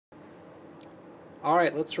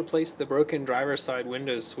Alright, let's replace the broken driver's side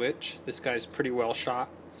windows switch. This guy's pretty well shot.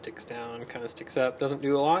 Sticks down, kind of sticks up, doesn't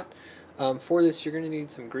do a lot. For this, you're going to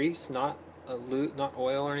need some grease, not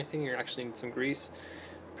oil or anything. You actually need some grease.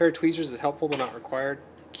 A pair of tweezers is helpful but not required.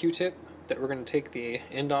 Q-tip that we're going to take the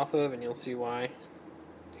end off of, and you'll see why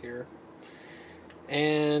here.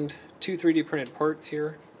 And two 3D printed parts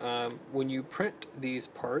here. When you print these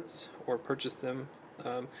parts or purchase them,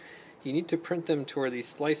 you need to print them to where these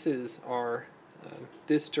slices are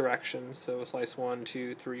this direction. So slice 1,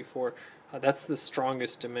 2, 3, 4. That's the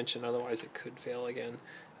strongest dimension, otherwise it could fail again.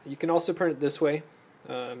 You can also print it this way.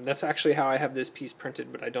 That's actually how I have this piece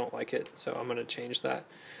printed, but I don't like it, so I'm going to change that.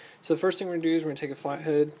 So the first thing we're going to do is we're going to take a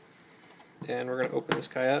flathead and we're going to open this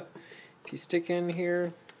guy up. If you stick in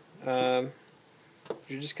here, you're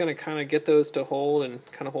just going to kind of get those to hold and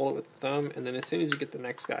kind of hold it with the thumb, and then as soon as you get the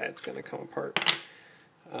next guy, it's going to come apart.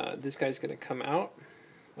 This guy's going to come out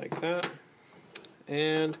like that.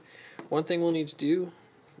 And one thing we'll need to do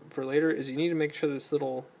for later is you need to make sure this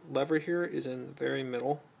little lever here is in the very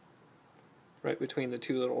middle, right between the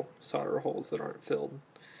two little solder holes that aren't filled.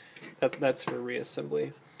 That's for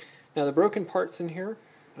reassembly. Now the broken parts in here,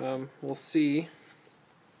 we'll see,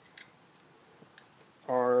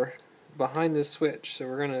 are behind this switch. So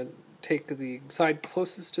we're going to take the side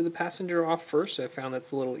closest to the passenger off first. I found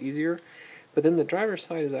that's a little easier. But then the driver's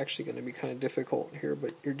side is actually going to be kind of difficult here,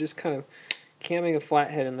 but you're just kind of camming a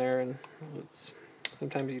flathead in there, and oops,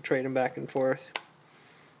 sometimes you trade them back and forth.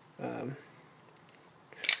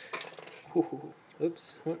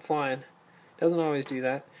 Oops, went flying. Doesn't always do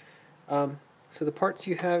that. So the parts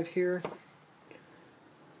you have here,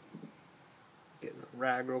 getting a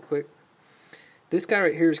rag real quick. This guy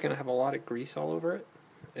right here is going to have a lot of grease all over it,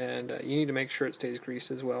 and you need to make sure it stays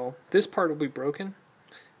greased as well. This part will be broken,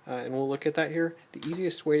 and we'll look at that here. The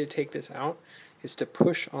easiest way to take this out is to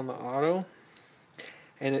push on the auto,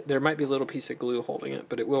 and there might be a little piece of glue holding it,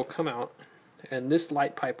 but it will come out. And this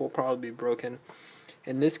light pipe will probably be broken.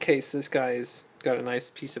 In this case, this guy's got a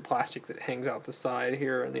nice piece of plastic that hangs out the side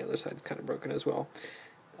here, and the other side's kind of broken as well.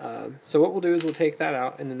 So what we'll do is we'll take that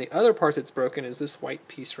out, and then the other part that's broken is this white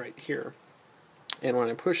piece right here. And when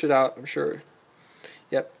I push it out, I'm sure,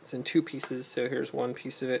 yep, it's in two pieces, so here's one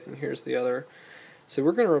piece of it, and here's the other. So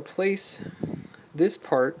we're going to replace this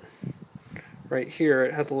part right here.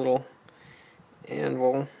 It has a little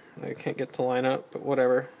anvil. I can't get to line up, but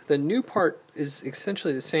whatever. The new part is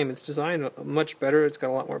essentially the same. It's designed much better. It's got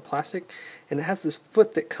a lot more plastic, and it has this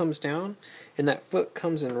foot that comes down, and that foot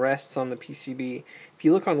comes and rests on the PCB. If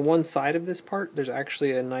you look on one side of this part, there's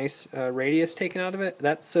actually a nice radius taken out of it.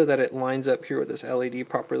 That's so that it lines up here with this LED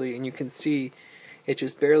properly, and you can see it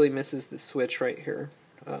just barely misses the switch right here,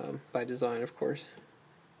 by design, of course.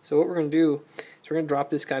 So what we're going to do is we're going to drop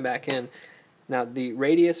this guy back in. Now the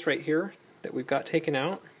radius right here that we've got taken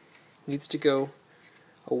out needs to go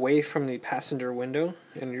away from the passenger window,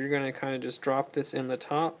 and you're going to kind of just drop this in the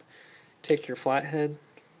top, take your flathead,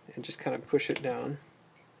 and just kind of push it down.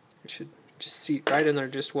 You should just see it right in there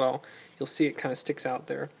just well. You'll see it kind of sticks out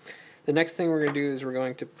there. The next thing we're going to do is we're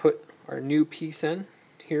going to put our new piece in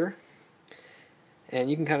here, and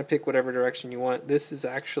you can kind of pick whatever direction you want. This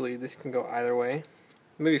can go either way.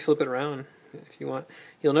 Maybe flip it around if you want.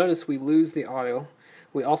 You'll notice we lose the auto.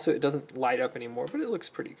 It doesn't light up anymore, but it looks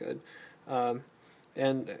pretty good.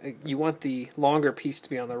 And you want the longer piece to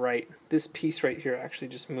be on the right. This piece right here actually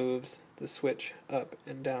just moves the switch up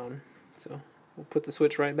and down. So we'll put the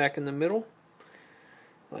switch right back in the middle,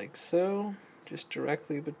 like so, just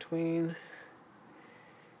directly between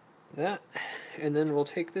that. And then we'll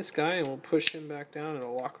take this guy and we'll push him back down, and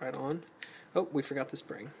it'll lock right on. Oh, we forgot the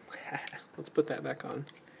spring. Let's put that back on.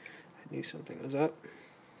 I knew something was up.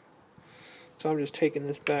 So I'm just taking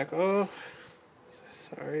this back off.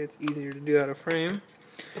 Sorry, it's easier to do out of frame.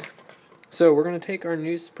 So we're going to take our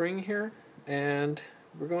new spring here, and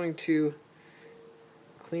we're going to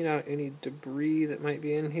clean out any debris that might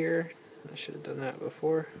be in here. I should have done that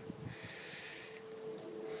before.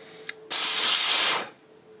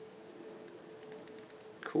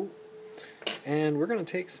 Cool. And we're going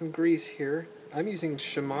to take some grease here. I'm using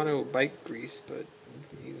Shimano bike grease, but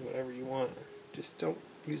you can use whatever you want. Just don't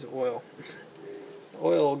use oil. The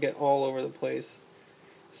oil will get all over the place.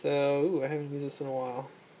 So, ooh, I haven't used this in a while.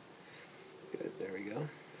 Good, there we go.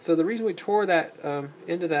 So the reason we tore that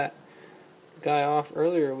into that guy off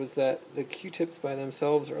earlier was that the Q-tips by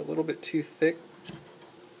themselves are a little bit too thick,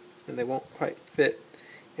 and they won't quite fit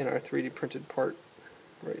in our 3D printed part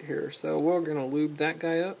right here. So we're going to lube that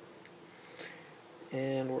guy up,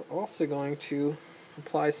 and we're also going to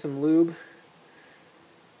apply some lube,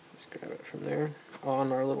 just grab it from there,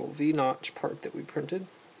 on our little V-notch part that we printed.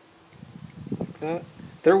 that.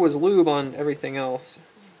 There was lube on everything else.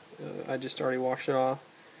 I just already washed it off.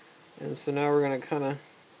 And so now we're going to kind of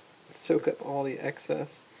soak up all the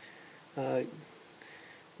excess.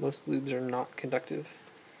 Most lubes are not conductive.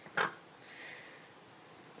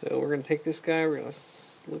 So we're going to take this guy, we're going to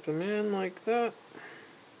slip him in like that.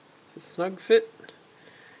 It's a snug fit.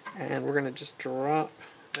 And we're going to just drop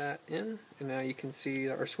that in. And now you can see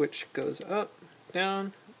our switch goes up,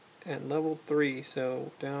 down, and level 3.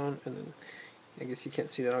 So down, and then I guess you can't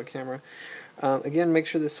see that on camera. Again, make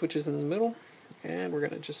sure the switch is in the middle. And we're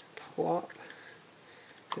going to just plop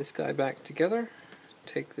this guy back together.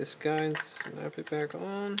 Take this guy and snap it back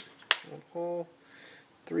on all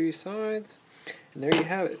 3 sides. And there you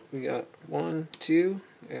have it. We got 1, 2,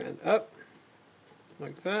 and up,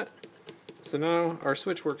 like that. So now our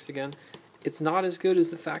switch works again. It's not as good as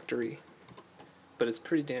the factory, but it's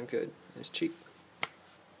pretty damn good. It's cheap.